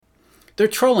They're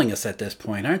trolling us at this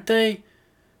point, aren't they?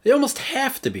 They almost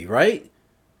have to be, right?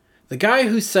 The guy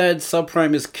who said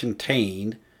subprime is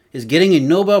contained is getting a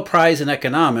Nobel Prize in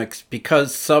economics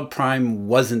because subprime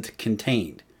wasn't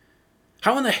contained.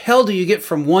 How in the hell do you get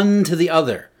from one to the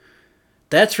other?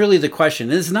 That's really the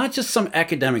question. It's not just some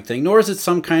academic thing, nor is it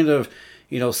some kind of,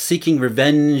 seeking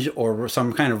revenge or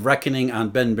some kind of reckoning on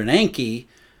Ben Bernanke.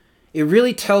 It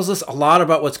really tells us a lot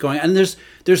about what's going on. And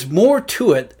there's more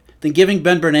to it than giving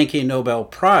Ben Bernanke a Nobel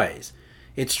Prize.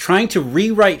 It's trying to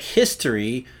rewrite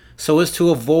history so as to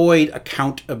avoid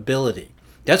accountability.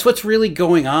 That's what's really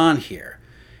going on here.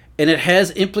 And it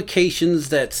has implications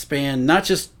that span not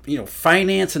just,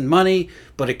 finance and money,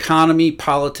 but economy,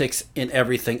 politics, and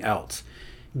everything else.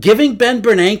 Giving Ben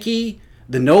Bernanke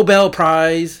the Nobel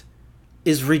Prize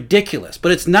is ridiculous.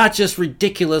 But it's not just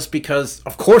ridiculous because,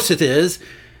 of course it is,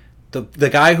 the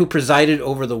guy who presided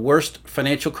over the worst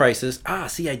financial crisis.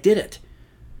 See, I did it.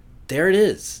 There it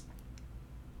is.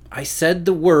 I said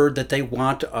the word that they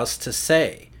want us to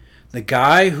say. The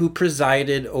guy who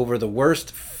presided over the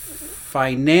worst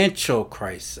financial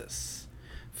crisis.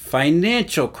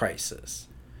 Financial crisis.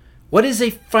 What is a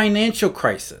financial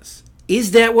crisis?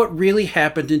 Is that what really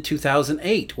happened in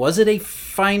 2008? Was it a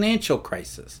financial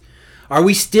crisis? Are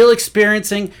we still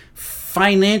experiencing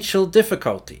financial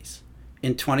difficulties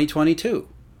in 2022?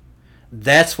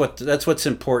 That's what's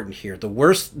important here. The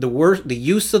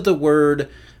use of the word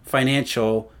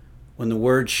financial when the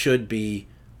word should be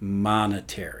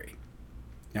monetary.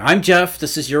 Now, I'm Jeff.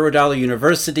 This is Eurodollar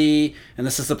University, and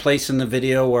this is the place in the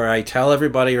video where I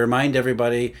remind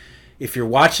everybody, if you're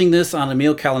watching this on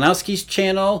Emil Kalinowski's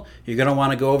channel, you're going to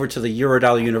want to go over to the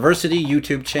Eurodollar University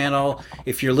YouTube channel.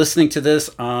 If you're listening to this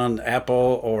on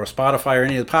Apple or Spotify or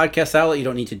any of the podcast outlet, you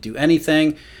don't need to do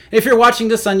anything. If you're watching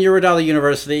this on Eurodollar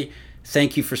University,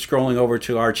 thank you for scrolling over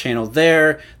to our channel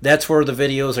there. That's where the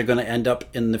videos are going to end up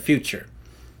in the future.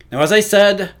 Now, as I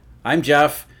said, I'm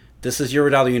Jeff. This is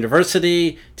Eurodollar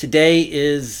University. Today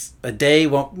is a day,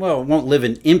 it won't live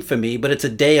in infamy, but it's a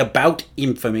day about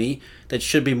infamy that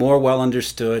should be more well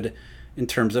understood in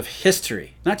terms of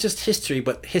history. Not just history,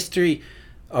 but history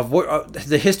of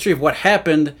the history of what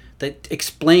happened that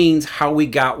explains how we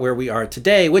got where we are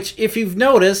today, which, if you've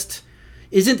noticed,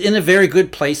 isn't in a very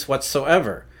good place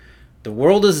whatsoever. The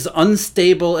world is as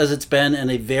unstable as it's been in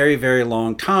a very, very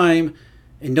long time,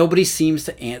 and nobody seems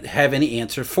to have any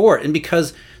answer for it. And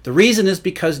the reason is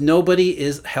because nobody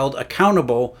is held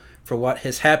accountable for what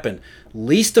has happened.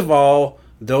 Least of all,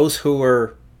 those who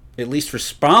were at least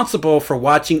responsible for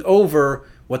watching over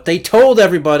what they told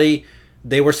everybody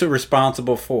they were so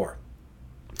responsible for.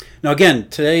 Now again,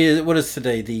 what is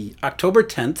today? The October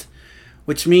 10th,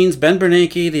 which means Ben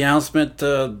Bernanke, the announcement,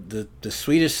 the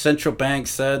Swedish central bank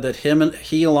said that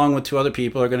he along with two other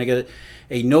people are going to get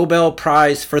a Nobel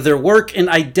Prize for their work in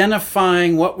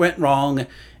identifying what went wrong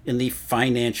in the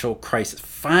financial crisis.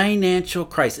 Financial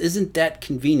crisis. Isn't that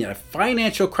convenient? A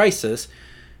financial crisis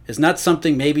is not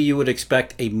something maybe you would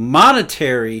expect a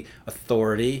monetary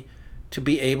authority to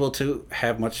be able to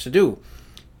have much to do.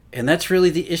 And that's really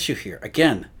the issue here.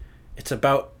 Again, it's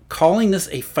about calling this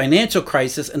a financial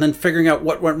crisis and then figuring out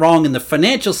what went wrong in the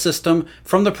financial system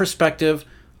from the perspective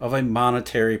of a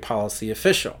monetary policy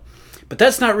official. But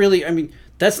that's not really,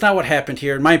 that's not what happened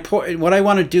here. And what I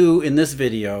want to do in this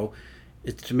video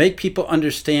is to make people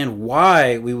understand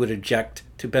why we would object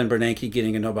to Ben Bernanke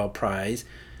getting a Nobel Prize,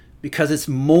 because it's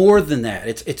more than that.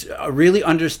 It's really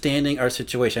understanding our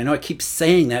situation. I know I keep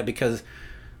saying that because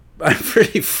I'm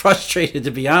pretty frustrated,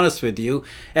 to be honest with you.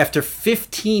 After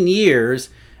 15 years,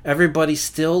 everybody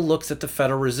still looks at the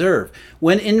Federal Reserve.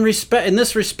 When in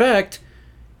this respect,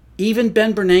 even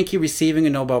Ben Bernanke receiving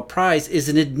a Nobel Prize is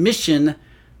an admission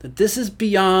that this is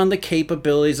beyond the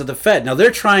capabilities of the Fed. Now, they're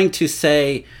trying to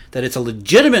say that it's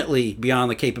legitimately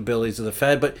beyond the capabilities of the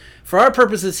Fed, but for our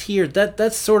purposes here,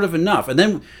 that's sort of enough. And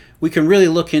then we can really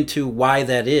look into why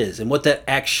that is and what that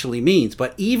actually means.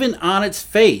 But even on its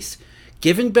face,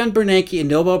 giving Ben Bernanke a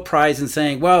Nobel Prize and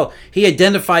saying, well, he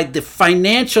identified the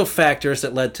financial factors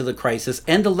that led to the crisis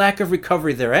and the lack of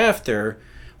recovery thereafter,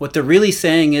 what they're really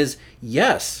saying is,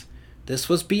 yes, this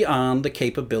was beyond the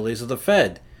capabilities of the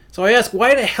Fed. So I ask,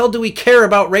 why the hell do we care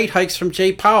about rate hikes from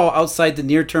Jay Powell outside the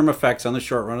near-term effects on the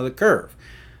short run of the curve?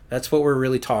 That's what we're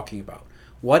really talking about.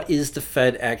 What is the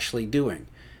Fed actually doing?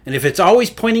 And if it's always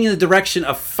pointing in the direction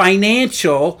of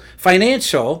financial,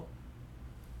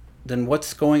 then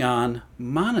what's going on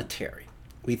monetary?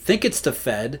 We think it's the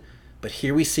Fed, but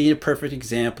here we see a perfect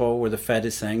example where the Fed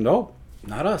is saying, no,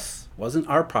 not us. It wasn't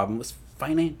our problem. It was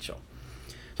financial.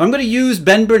 So I'm going to use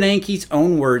Ben Bernanke's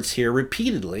own words here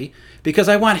repeatedly because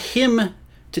I want him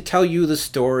to tell you the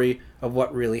story of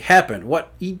what really happened.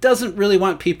 What he doesn't really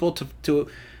want people to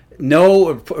know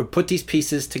or put these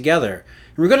pieces together.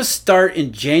 And we're going to start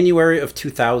in January of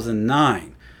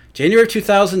 2009. January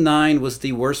 2009 was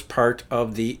the worst part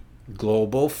of the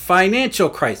global financial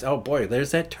crisis. Oh boy,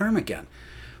 there's that term again.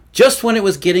 Just when it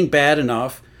was getting bad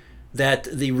enough that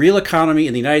the real economy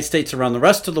in the United States around the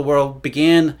rest of the world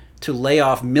began to lay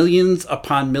off millions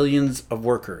upon millions of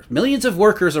workers. Millions of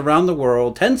workers around the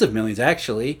world, tens of millions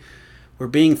actually, were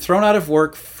being thrown out of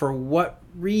work for what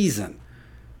reason?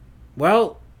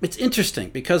 Well, it's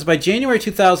interesting because by January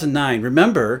 2009,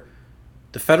 remember,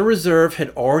 the Federal Reserve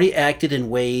had already acted in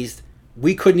ways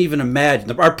we couldn't even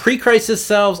imagine. Our pre-crisis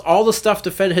selves, all the stuff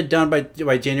the Fed had done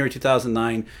by January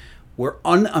 2009 were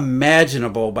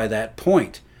unimaginable by that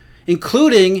point,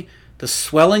 including the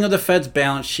swelling of the Fed's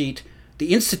balance sheet,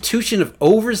 the institution of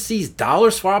overseas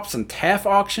dollar swaps and TAF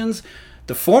auctions,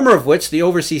 the former of which, the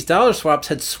overseas dollar swaps,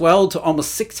 had swelled to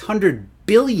almost $600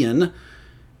 billion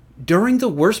during the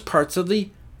worst parts of the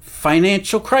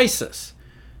financial crisis.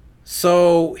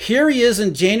 So here he is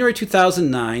in January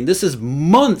 2009. This is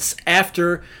months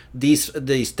after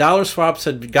these dollar swaps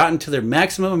had gotten to their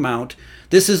maximum amount.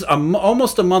 This is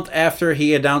almost a month after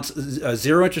he announced a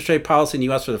zero interest rate policy in the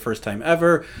U.S. for the first time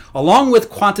ever, along with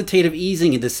quantitative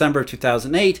easing in December of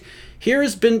 2008. Here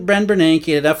has been Ben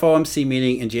Bernanke at an FOMC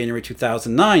meeting in January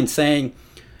 2009 saying,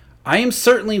 I am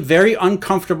certainly very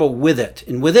uncomfortable with it.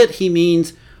 And with it, he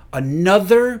means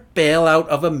another bailout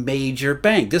of a major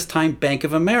bank, this time Bank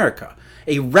of America,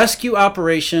 a rescue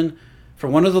operation for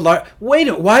one of the large. Wait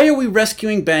a minute, why are we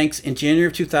rescuing banks in January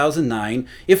of 2009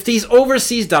 if these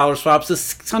overseas dollar swaps, the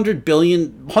 600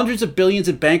 billion, hundreds of billions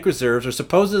in bank reserves, are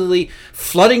supposedly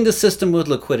flooding the system with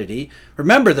liquidity?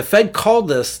 Remember, the Fed called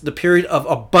this the period of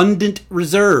abundant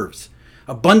reserves,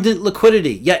 abundant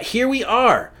liquidity. Yet here we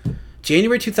are,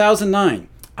 January 2009.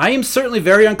 I am certainly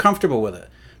very uncomfortable with it.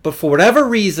 But for whatever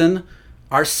reason,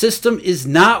 our system is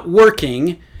not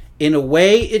working in a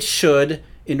way it should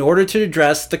in order to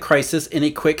address the crisis in a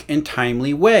quick and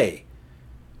timely way.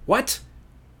 What?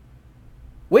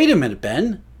 Wait a minute,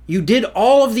 Ben. You did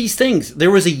all of these things.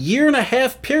 There was a 1.5 year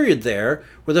period there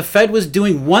where the Fed was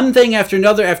doing one thing after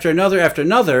another, after another, after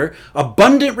another,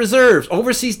 abundant reserves,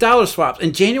 overseas dollar swaps.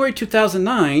 In January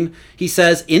 2009, he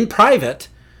says in private,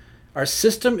 our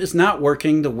system is not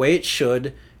working the way it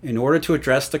should in order to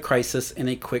address the crisis in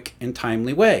a quick and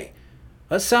timely way.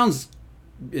 It sounds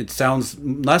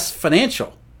less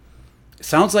financial. It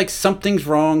sounds like something's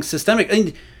wrong, systemic.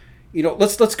 And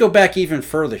let's go back even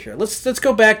further here. Let's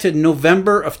go back to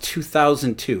November of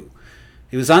 2002.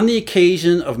 It was on the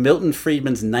occasion of Milton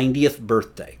Friedman's 90th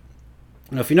birthday.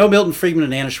 Now, if you know Milton Friedman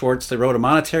and Anna Schwartz, they wrote A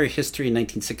Monetary History in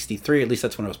 1963, at least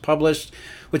that's when it was published,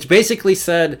 which basically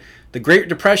said the Great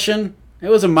Depression, it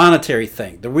was a monetary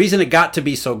thing. The reason it got to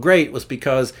be so great was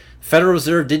because the Federal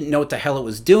Reserve didn't know what the hell it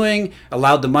was doing,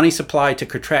 allowed the money supply to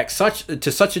contract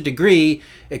to such a degree,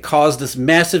 it caused this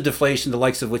massive deflation, the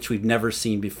likes of which we've never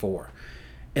seen before.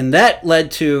 And that led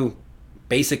to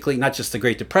basically not just the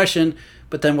Great Depression,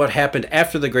 but then what happened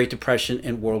after the Great Depression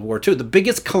and World War II. The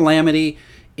biggest calamity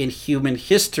in human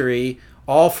history,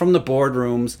 all from the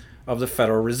boardrooms of the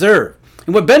Federal Reserve.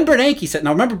 And what Ben Bernanke said,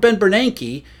 now remember Ben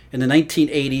Bernanke in the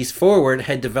 1980s forward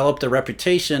had developed a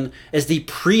reputation as the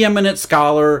preeminent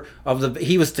scholar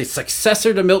he was the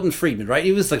successor to Milton Friedman, right?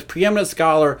 He was the preeminent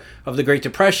scholar of the Great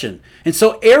Depression. And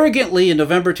so arrogantly in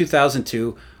November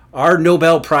 2002, our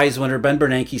Nobel Prize winner Ben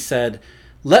Bernanke said,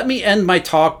 let me end my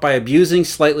talk by abusing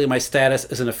slightly my status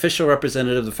as an official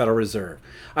representative of the Federal Reserve.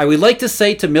 I would like to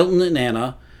say to Milton and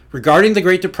Anna, regarding the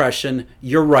Great Depression,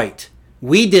 you're right.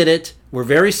 We did it. We're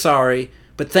very sorry.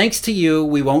 But thanks to you,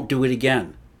 we won't do it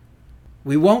again.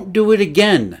 We won't do it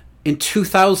again in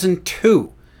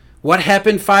 2002. What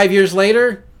happened 5 years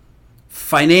later?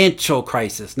 Financial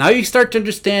crisis. Now you start to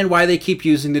understand why they keep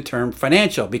using the term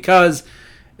financial. Because,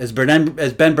 as Ben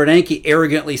Bernanke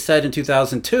arrogantly said in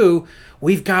 2002,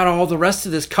 we've got all the rest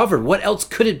of this covered. What else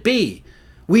could it be?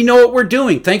 We know what we're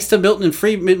doing. Thanks to Milton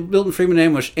Friedman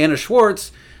and Anna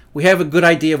Schwartz, we have a good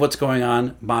idea of what's going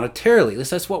on monetarily. At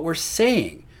least that's what we're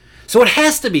saying. So it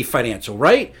has to be financial,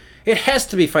 right? It has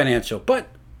to be financial. But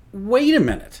wait a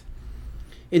minute.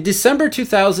 In December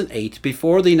 2008,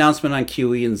 before the announcement on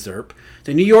QE and ZIRP,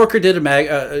 the New Yorker did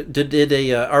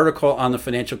a article on the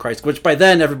financial crisis, which by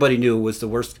then everybody knew was the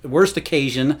worst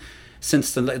occasion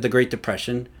since the Great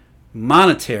Depression,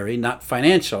 monetary, not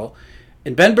financial.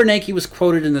 And Ben Bernanke was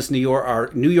quoted in this New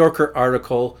Yorker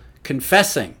article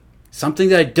confessing something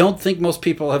that I don't think most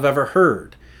people have ever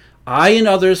heard. I and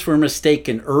others were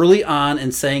mistaken early on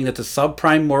in saying that the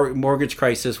subprime mortgage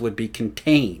crisis would be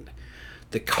contained.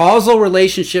 The causal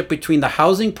relationship between the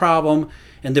housing problem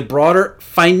and the broader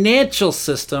financial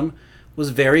system was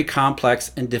very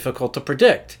complex and difficult to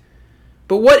predict.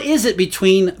 But what is it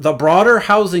between the broader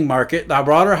housing market, the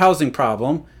broader housing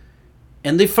problem,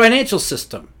 and the financial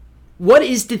system? What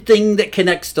is the thing that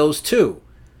connects those two?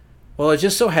 Well, it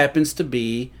just so happens to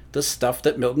be the stuff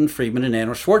that Milton Friedman and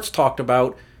Anna Schwartz talked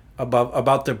about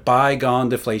the bygone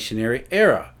deflationary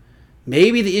era.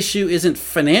 Maybe the issue isn't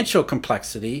financial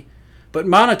complexity, but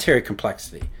monetary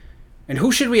complexity. And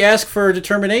who should we ask for a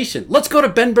determination? Let's go to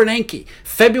Ben Bernanke,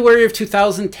 February of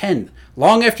 2010,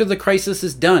 long after the crisis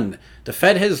is done. The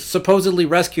Fed has supposedly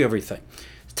rescued everything.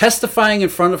 Testifying in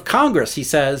front of Congress, he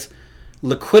says,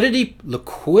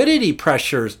 liquidity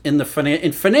pressures in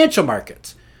financial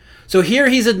markets. So here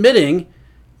he's admitting,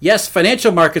 yes,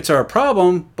 financial markets are a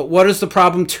problem, but what is the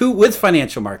problem too with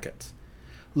financial markets?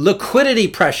 Liquidity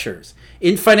pressures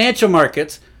in financial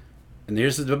markets, and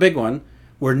here's the big one,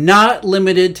 were not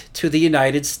limited to the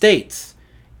United States,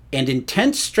 and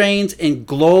intense strains in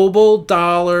global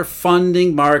dollar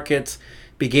funding markets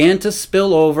began to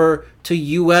spill over to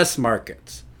U.S.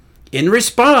 markets. In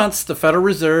response, the Federal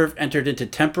Reserve entered into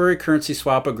temporary currency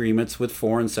swap agreements with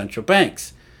foreign central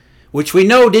banks, which we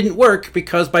know didn't work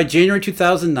because by January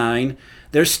 2009,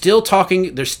 they're still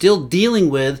dealing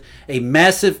with a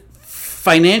massive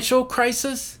financial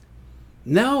crisis?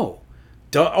 No.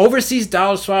 Overseas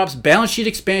dollar swaps, balance sheet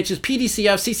expansions,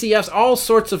 PDCFs, CCFs, all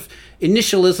sorts of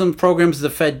initialism programs the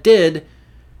Fed did.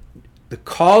 The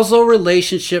causal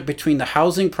relationship between the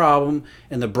housing problem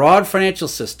and the broad financial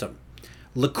system,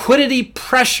 liquidity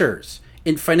pressures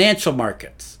in financial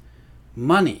markets,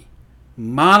 money,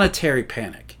 monetary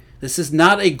panic. This is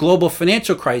not a global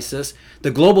financial crisis.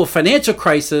 The global financial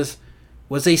crisis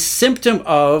was a symptom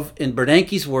of, in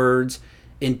Bernanke's words,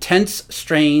 intense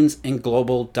strains in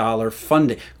global dollar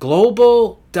funding.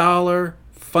 Global dollar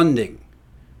funding.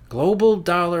 Global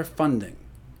dollar funding.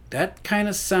 That kind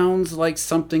of sounds like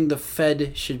something the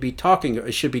Fed should be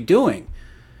doing.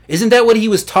 Isn't that what he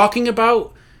was talking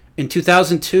about in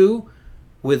 2002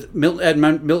 at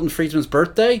Milton Friedman's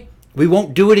birthday? We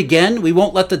won't do it again. We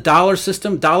won't let the dollar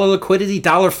system, dollar liquidity,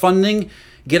 dollar funding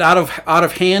get out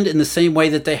of hand in the same way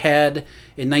that they had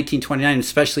in 1929,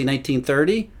 especially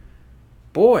 1930.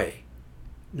 Boy,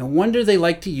 no wonder they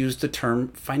like to use the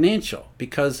term financial,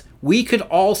 because we could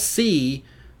all see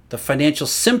the financial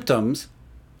symptoms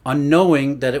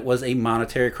unknowing that it was a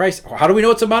monetary crisis. How do we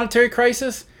know it's a monetary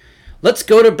crisis? Let's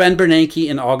go to Ben Bernanke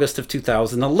in August of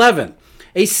 2011.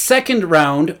 A second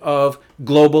round of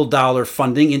global dollar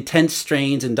funding, intense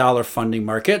strains in dollar funding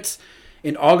markets.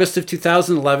 In August of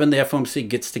 2011, the FOMC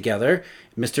gets together.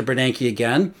 Mr. Bernanke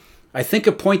again. I think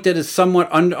a point that is somewhat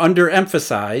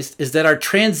underemphasized is that our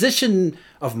transition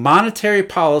of monetary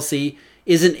policy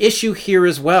is an issue here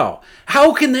as well.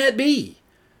 How can that be?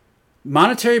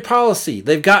 Monetary policy.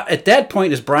 They've got, at that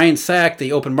point, as Brian Sack,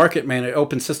 the open market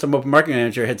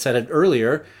manager, had said it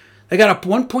earlier, they got a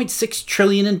 1.6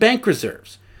 trillion in bank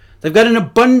reserves. They've got an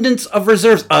abundance of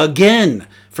reserves again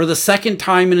for the second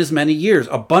time in as many years.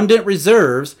 Abundant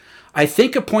reserves. I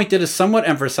think a point that is somewhat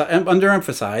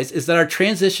underemphasized is that our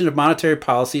transition of monetary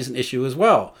policy is an issue as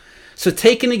well. So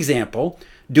take an example,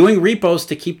 doing repos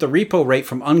to keep the repo rate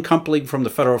from uncoupling from the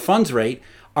federal funds rate.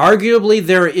 Arguably,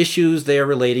 there are issues there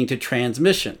relating to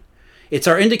transmission. It's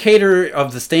our indicator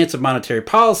of the stance of monetary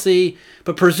policy,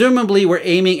 but presumably we're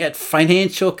aiming at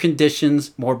financial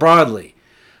conditions more broadly.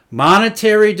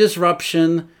 Monetary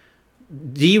disruption,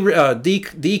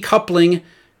 decoupling,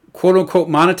 quote-unquote,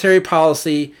 monetary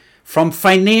policy from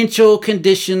financial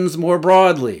conditions more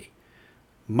broadly.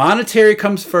 Monetary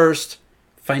comes first,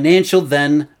 financial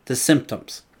then the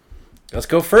symptoms. Let's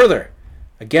go further.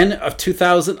 Again, of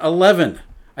 2011.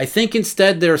 I think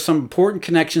instead there are some important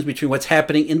connections between what's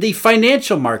happening in the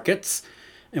financial markets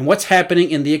and what's happening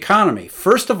in the economy.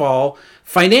 First of all,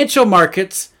 financial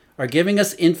markets are giving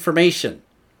us information.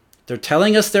 They're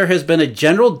telling us there has been a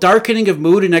general darkening of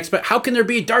mood and how can there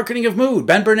be a darkening of mood?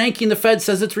 Ben Bernanke and the Fed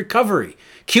says it's recovery.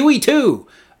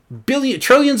 QE2,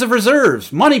 trillions of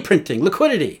reserves, money printing,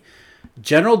 liquidity.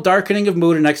 General darkening of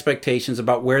mood and expectations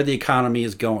about where the economy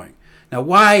is going. Now,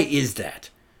 why is that?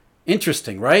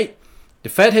 Interesting, right? The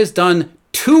Fed has done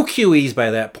 2 QEs by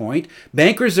that point.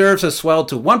 Bank reserves have swelled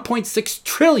to 1.6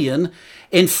 trillion,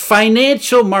 and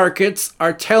financial markets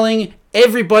are telling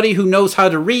everybody who knows how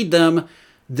to read them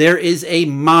there is a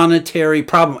monetary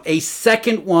problem, a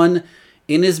second one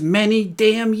in as many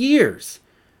damn years.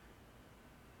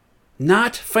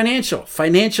 Not financial.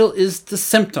 Financial is the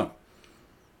symptom.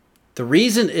 The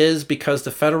reason is because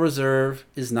the Federal Reserve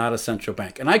is not a central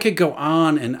bank. And I could go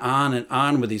on and on and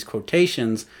on with these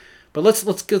quotations, But let's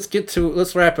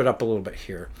wrap it up a little bit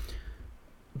here.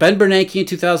 Ben Bernanke in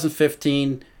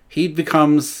 2015, he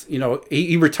becomes,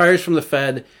 he retires from the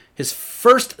Fed. His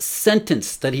first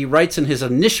sentence that he writes in his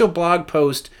initial blog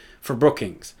post for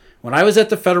Brookings: "When I was at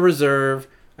the Federal Reserve,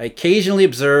 I occasionally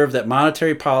observed that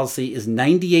monetary policy is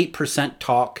 98%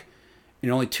 talk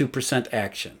and only 2%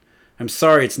 action. I'm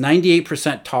sorry, it's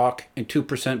 98% talk and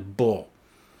 2% bull."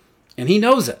 And he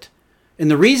knows it. And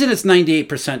the reason it's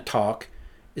 98% talk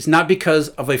is not because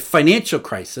of a financial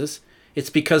crisis. It's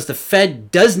because the Fed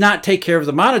does not take care of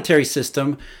the monetary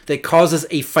system that causes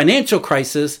a financial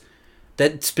crisis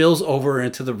that spills over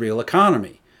into the real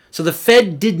economy. So the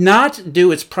Fed did not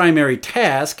do its primary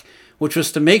task, which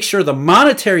was to make sure the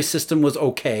monetary system was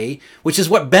okay, which is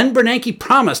what Ben Bernanke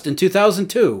promised in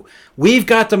 2002. We've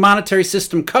got the monetary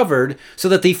system covered so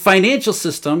that the financial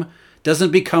system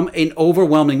doesn't become an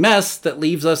overwhelming mess that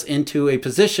leaves us into a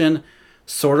position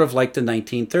sort of like the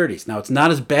 1930s. Now, it's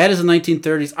not as bad as the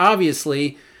 1930s,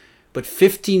 obviously, but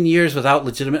 15 years without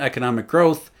legitimate economic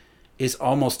growth is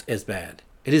almost as bad.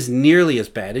 It is nearly as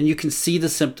bad, and you can see the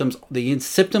symptoms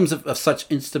of such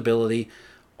instability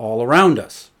all around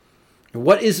us.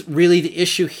 What is really the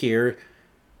issue here?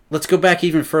 Let's go back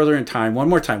even further in time. One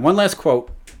more time. One last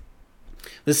quote.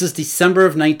 This is December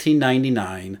of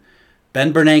 1999.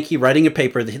 Ben Bernanke writing a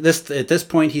paper. At this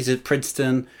point, he's at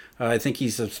Princeton. I think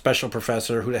he's a special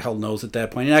professor. Who the hell knows at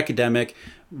that point? An academic.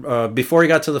 Before he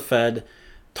got to the Fed,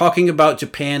 talking about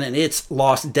Japan and its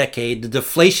lost decade, the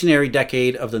deflationary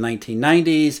decade of the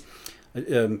 1990s.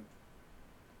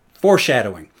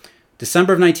 Foreshadowing.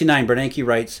 December of 1999, Bernanke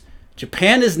writes,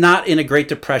 "Japan is not in a Great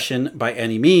Depression by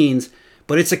any means,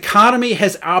 but its economy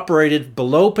has operated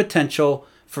below potential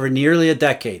for nearly a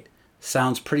decade."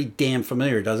 Sounds pretty damn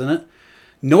familiar, doesn't it?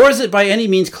 "Nor is it by any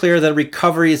means clear that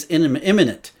recovery is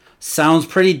imminent." Sounds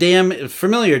pretty damn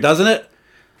familiar, doesn't it?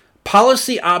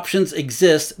 "Policy options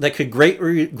exist that could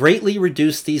greatly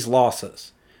reduce these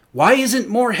losses. Why isn't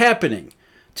more happening?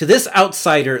 To this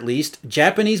outsider, at least,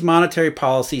 Japanese monetary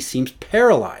policy seems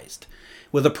paralyzed,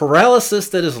 with a paralysis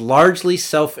that is largely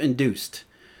self-induced.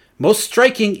 Most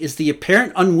striking is the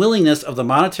apparent unwillingness of the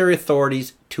monetary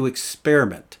authorities to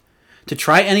experiment, to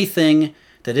try anything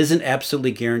that isn't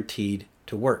absolutely guaranteed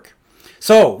to work."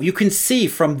 So you can see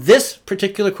from this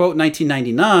particular quote,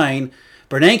 1999,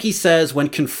 Bernanke says when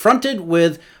confronted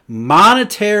with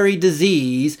monetary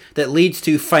disease that leads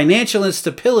to financial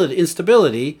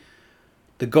instability,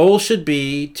 the goal should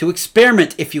be to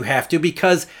experiment if you have to,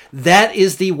 because that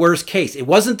is the worst case. It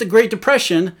wasn't the Great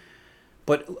Depression,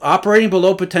 but operating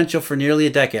below potential for nearly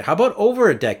a decade. How about over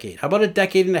a decade? How about a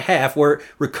decade and a half where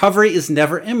recovery is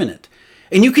never imminent?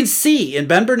 And you can see in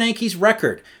Ben Bernanke's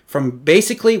record, from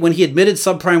basically when he admitted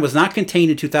subprime was not contained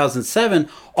in 2007,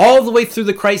 all the way through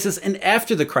the crisis and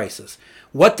after the crisis.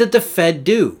 What did the Fed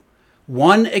do?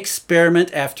 One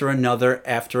experiment after another,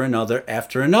 after another,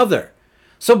 after another.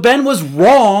 So Ben was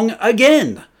wrong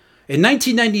again. In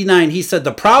 1999, he said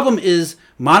the problem is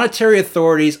monetary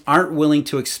authorities aren't willing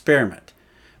to experiment.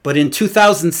 But in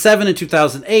 2007 and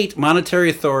 2008, monetary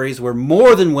authorities were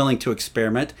more than willing to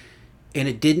experiment, and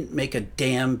it didn't make a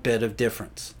damn bit of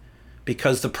difference.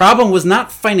 Because the problem was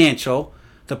not financial.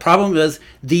 The problem was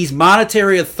these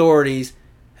monetary authorities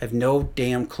have no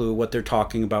damn clue what they're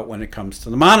talking about when it comes to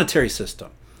the monetary system.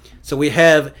 So we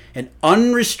have an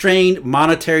unrestrained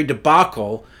monetary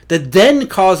debacle that then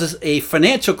causes a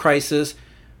financial crisis.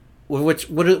 Which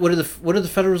what are the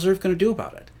Federal Reserve going to do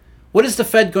about it? What is the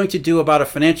Fed going to do about a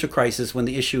financial crisis when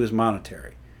the issue is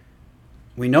monetary?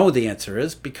 We know the answer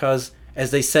is because,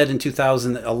 as they said in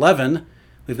 2011,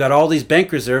 we've got all these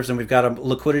bank reserves and we've got a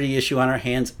liquidity issue on our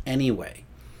hands anyway.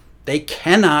 They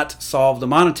cannot solve the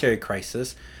monetary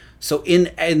crisis. So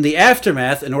in the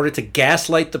aftermath, in order to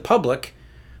gaslight the public,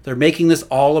 they're making this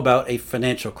all about a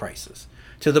financial crisis.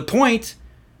 To the point,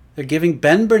 they're giving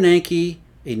Ben Bernanke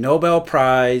a Nobel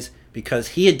Prize because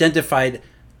he identified,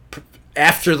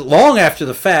 long after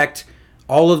the fact,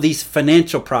 all of these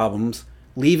financial problems,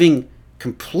 leaving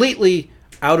completely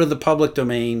out of the public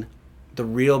domain the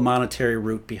real monetary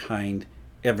root behind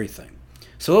everything.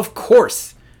 So of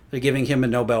course they're giving him a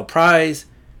Nobel Prize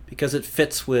because it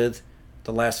fits with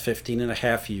the last 15 and a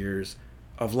half years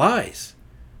of lies.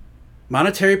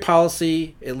 Monetary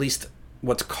policy, at least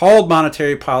what's called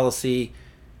monetary policy,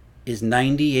 is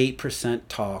 98%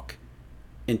 talk,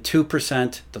 and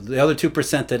 2%, the other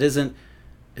 2% that isn't,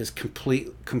 is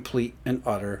complete and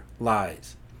utter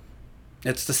lies.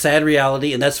 That's the sad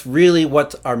reality, and that's really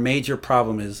what our major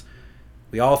problem is.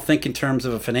 We all think in terms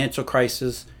of a financial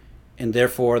crisis, and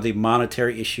therefore the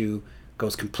monetary issue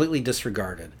goes completely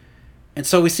disregarded. And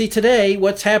so we see today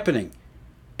what's happening.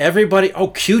 Everybody, oh,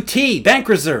 QT, bank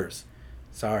reserves.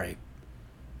 Sorry.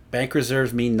 Bank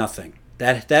reserves mean nothing.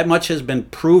 That much has been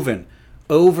proven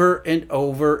over and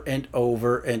over and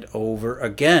over and over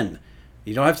again.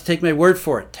 You don't have to take my word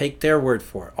for it. Take their word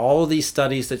for it. All of these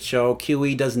studies that show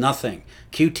QE does nothing.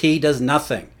 QT does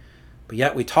nothing. But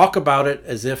yet we talk about it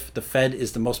as if the Fed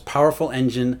is the most powerful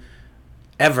engine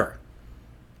ever.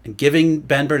 And giving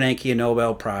Ben Bernanke a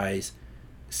Nobel Prize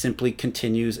simply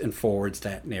continues and forwards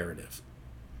that narrative.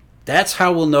 That's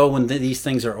how we'll know when these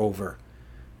things are over.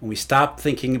 When we stop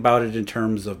thinking about it in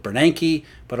terms of Bernanke,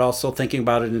 but also thinking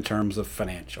about it in terms of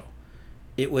financial.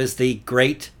 It was the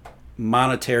great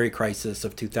monetary crisis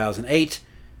of 2008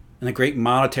 and the great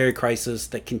monetary crisis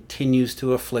that continues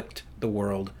to afflict the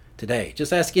world today.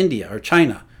 Just ask India or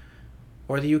China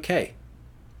or the UK.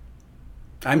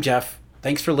 I'm Jeff.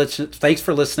 Thanks for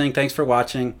listening. Thanks for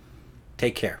watching.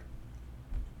 Take care.